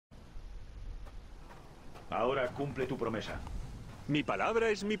Ahora cumple tu promesa. Mi palabra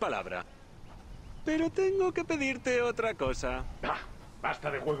es mi palabra. Pero tengo que pedirte otra cosa. ¡Ah!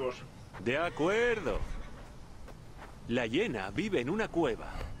 ¡Basta de juegos! De acuerdo. La hiena vive en una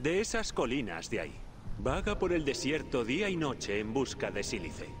cueva, de esas colinas de ahí. Vaga por el desierto día y noche en busca de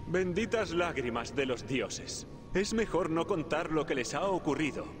sílice. Benditas lágrimas de los dioses. Es mejor no contar lo que les ha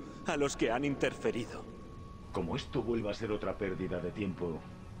ocurrido a los que han interferido. Como esto vuelva a ser otra pérdida de tiempo,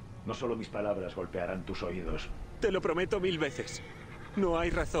 no solo mis palabras golpearán tus oídos. Te lo prometo 1000 veces. No hay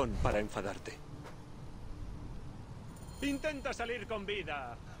razón para enfadarte. Intenta salir con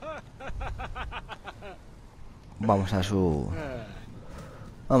vida. Vamos a su...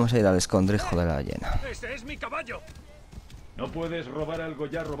 Vamos a ir al escondrijo de la hiena. ¡Ese es mi caballo! No puedes robar algo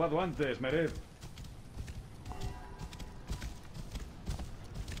ya robado antes, Mered.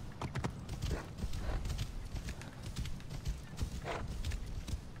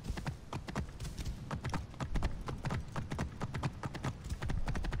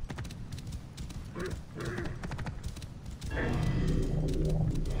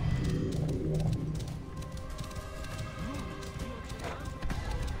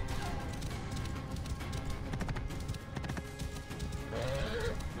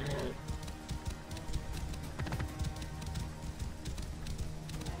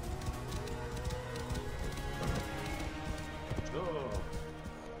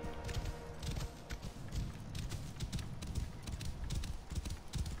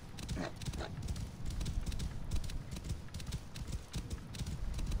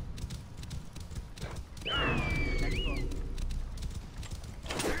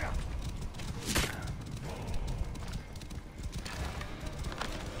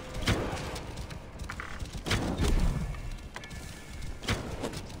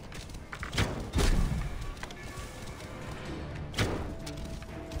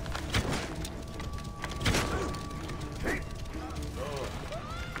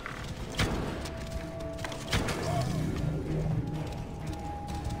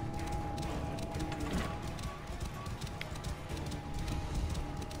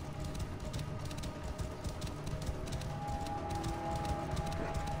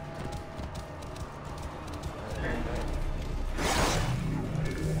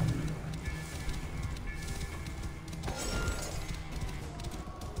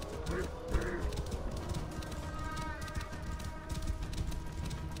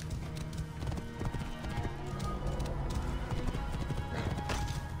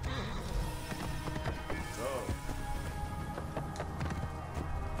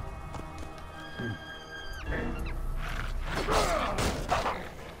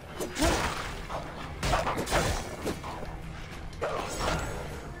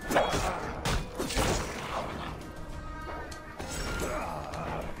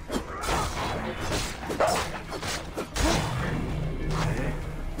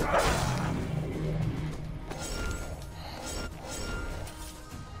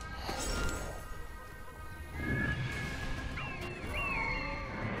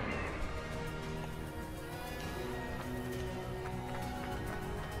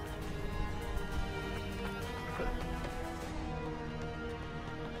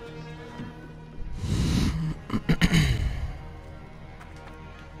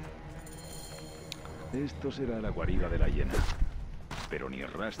 Esto será la guarida de la hiena, pero ni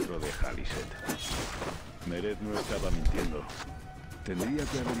rastro de Haliset. Mered no estaba mintiendo. Tendría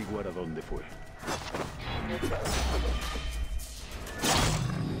que averiguar a dónde fue.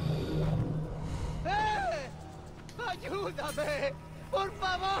 ¡Ayúdame! ¡Por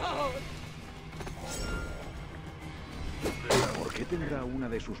favor! ¿Por qué tendrá una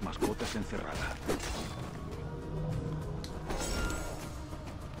de sus mascotas encerrada?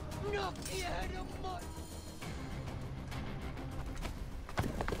 ¡No quiero morir!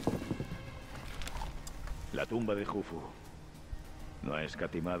 La tumba de Jufu. No ha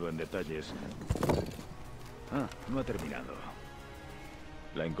escatimado en detalles. Ah, no ha terminado.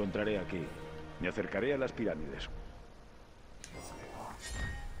 La encontraré aquí. Me acercaré a las pirámides.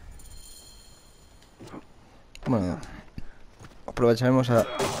 Bueno, aprovecharemos a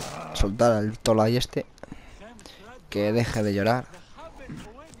soltar al Tolai este, que deje de llorar,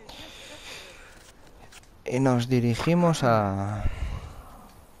 y nos dirigimos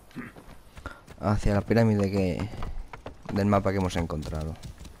hacia la pirámide del mapa que hemos encontrado.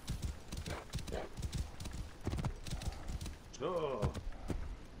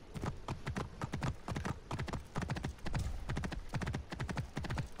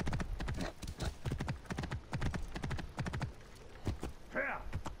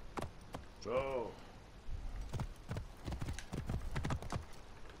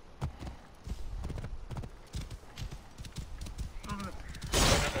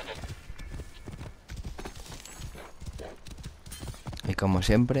 como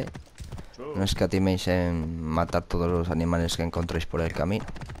siempre, no escatiméis en matar todos los animales que encontréis por el camino,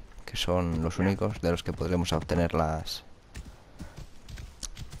 que son los únicos de los que podremos obtener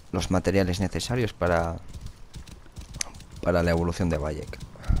los materiales necesarios para la evolución de Bayek.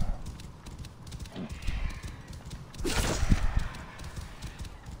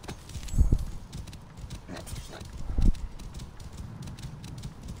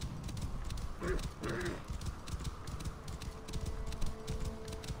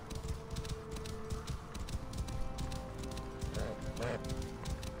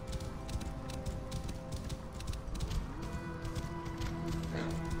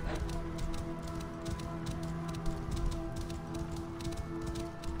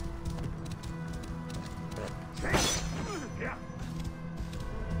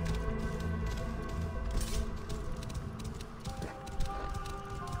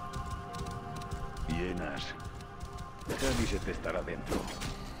 Hienas. Casi se te estará dentro.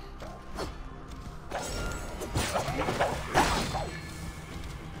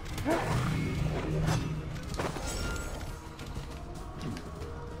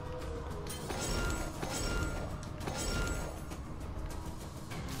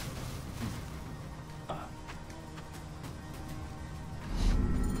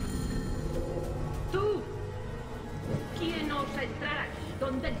 ¡Tú! ¿Quién osa entrar aquí,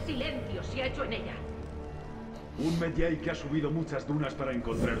 donde el silencio se ha hecho en ella? Un Medjay que ha subido muchas dunas para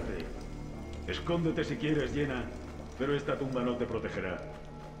encontrarte. Escóndete si quieres, hiena, pero esta tumba no te protegerá.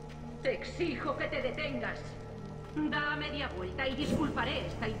 Te exijo que te detengas. Da media vuelta y disculparé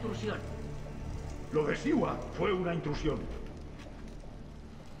esta intrusión. Lo de Siwa fue una intrusión.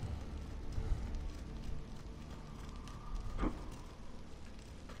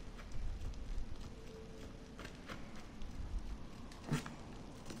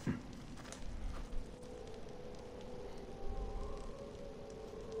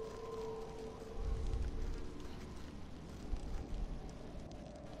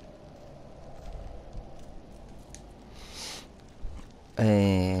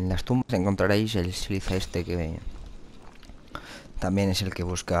 En las tumbas encontraréis el sílice este, que también es el que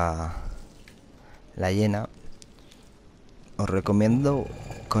busca la hiena. Os recomiendo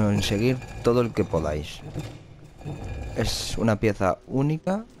conseguir todo el que podáis. Es una pieza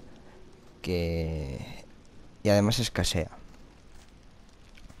única y además escasea.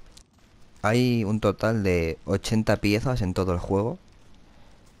 Hay un total de 80 piezas en todo el juego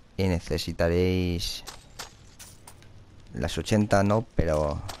y necesitaréis las 80 no,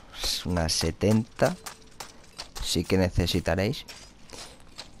 pero unas 70 sí que necesitaréis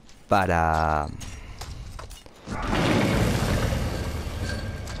para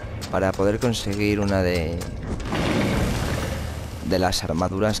poder conseguir una de las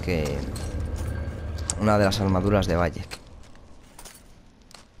armaduras una de las armaduras de Bayek.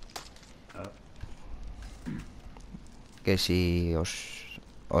 Que si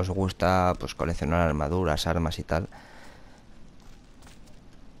os gusta pues coleccionar armaduras, armas y tal,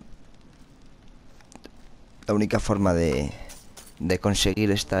 la única forma de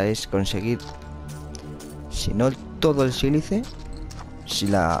conseguir esta es conseguir, si no todo el sílice, si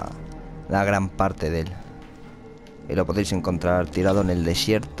la gran parte de él. Y lo podéis encontrar tirado en el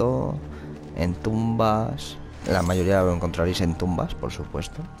desierto, en tumbas. La mayoría lo encontraréis en tumbas, por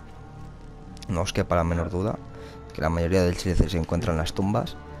supuesto. No os quepa la menor duda que la mayoría del sílice se encuentra en las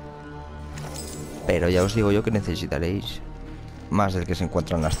tumbas. Pero ya os digo yo que necesitaréis más del que se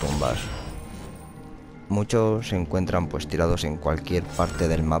encuentra en las tumbas. Muchos se encuentran pues tirados en cualquier parte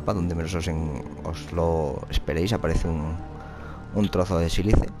del mapa donde menos os lo esperéis. Aparece un trozo de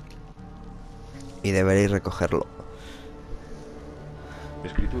sílice y deberéis recogerlo.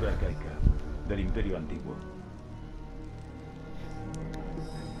 Escritura arcaica del Imperio Antiguo.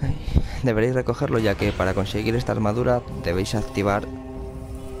 Deberéis recogerlo, ya que para conseguir esta armadura debéis activar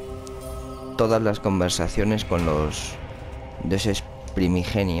todas las conversaciones con los dioses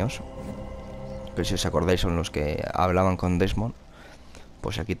primigenios, que si os acordáis son los que hablaban con Desmond.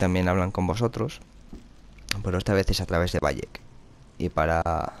 Pues aquí también hablan con vosotros, pero esta vez es a través de Bayek. Y para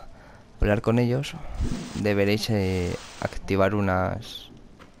hablar con ellos deberéis activar unas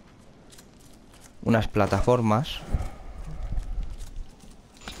plataformas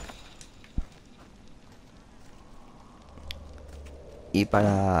y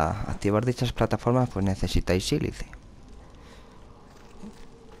para activar dichas plataformas pues necesitáis sílice.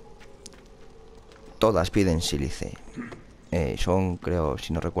 Todas piden sílice. Son, creo,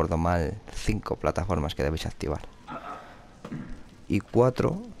 si no recuerdo mal, 5 plataformas que debéis activar. Y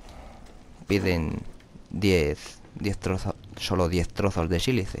 4 piden 10 trozos, solo 10 trozos de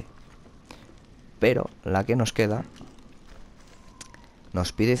sílice. Pero la que nos queda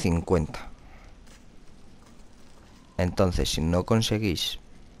nos pide 50. Entonces, si no conseguís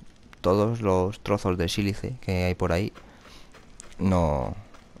todos los trozos de sílice que hay por ahí, no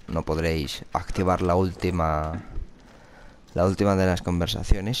podréis activar la última de las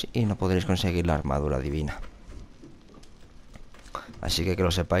conversaciones y no podréis conseguir la armadura divina. Así que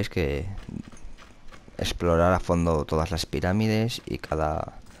lo sepáis, que explorar a fondo todas las pirámides y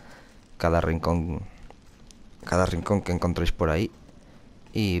cada rincón que encontréis por ahí.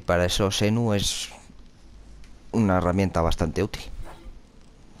 Y para eso Senu es una herramienta bastante útil.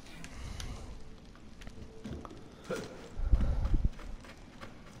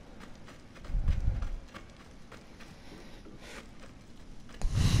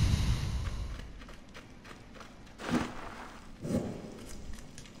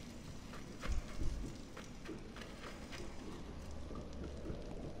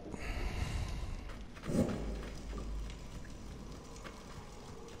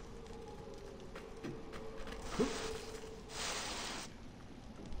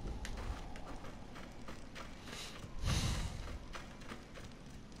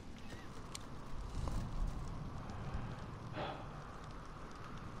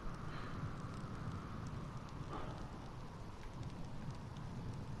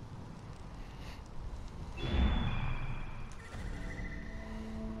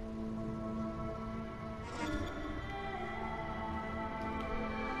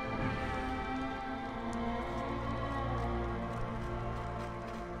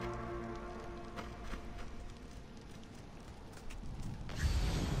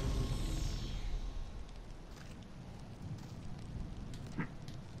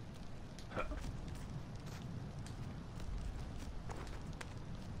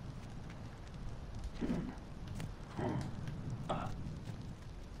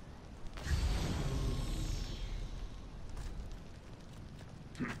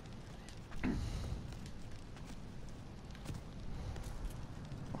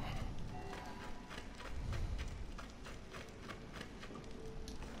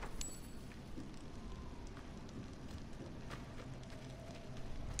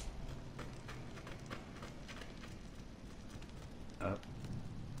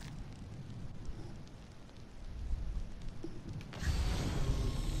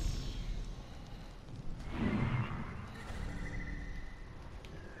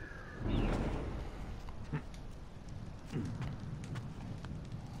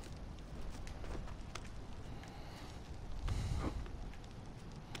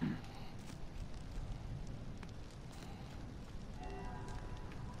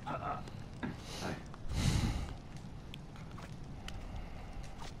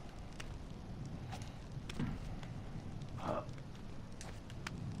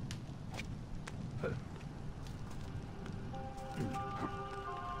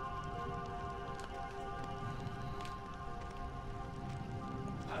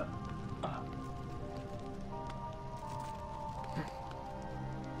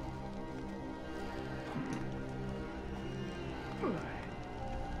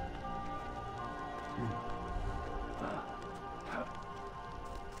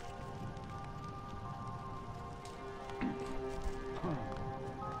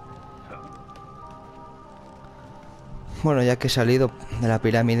 Bueno, ya que he salido de la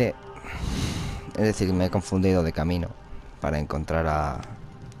pirámide, es decir, me he confundido de camino para encontrar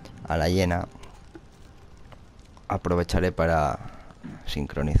a la hiena, aprovecharé para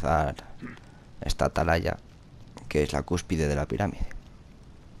sincronizar esta atalaya, que es la cúspide de la pirámide.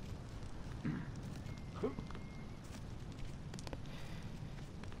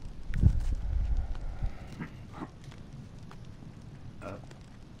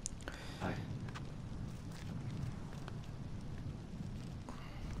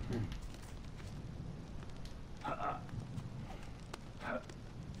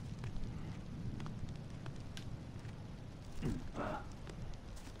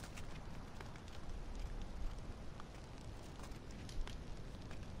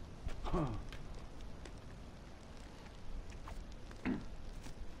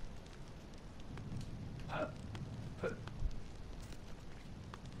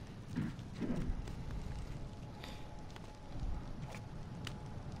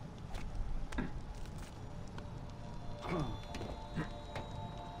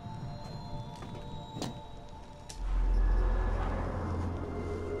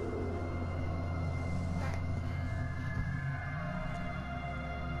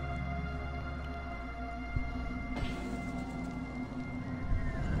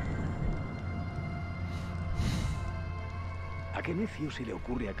 ¿A qué necio se le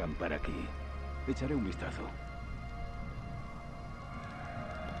ocurre acampar aquí? Echaré un vistazo.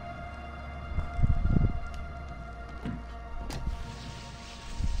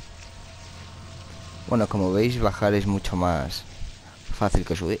 Bueno, como veis, bajar es mucho más fácil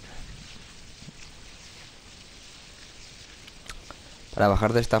que subir. Para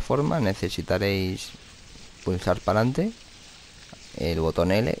bajar de esta forma necesitaréis pulsar para adelante el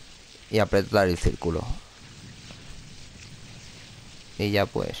botón L y apretar el círculo. Y ya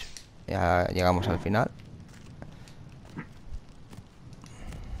pues, ya llegamos al final.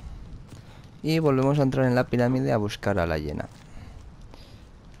 Y volvemos a entrar en la pirámide a buscar a la hiena.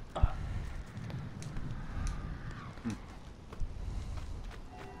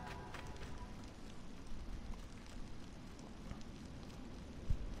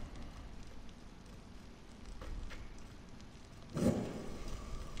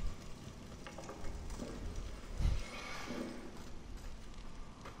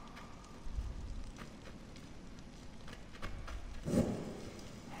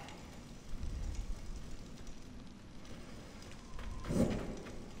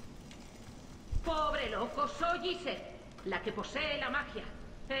 Pobre loco, soy Ise, la que posee la magia.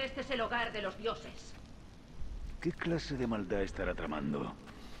 Este es el hogar de los dioses. ¿Qué clase de maldad estará tramando?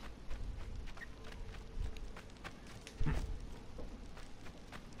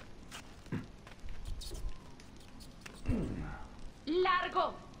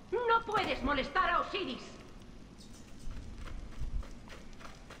 ¡Largo! ¡No puedes molestar a Osiris!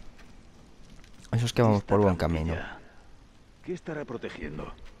 Eso es que vamos por buen Esta camino. trampilla, ¿qué estará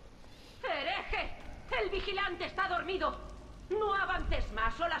protegiendo? ¡Hereje! ¡El vigilante está dormido! ¡No avances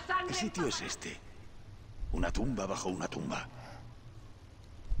más o la sangre... ¿Qué sitio es este? Una tumba bajo una tumba.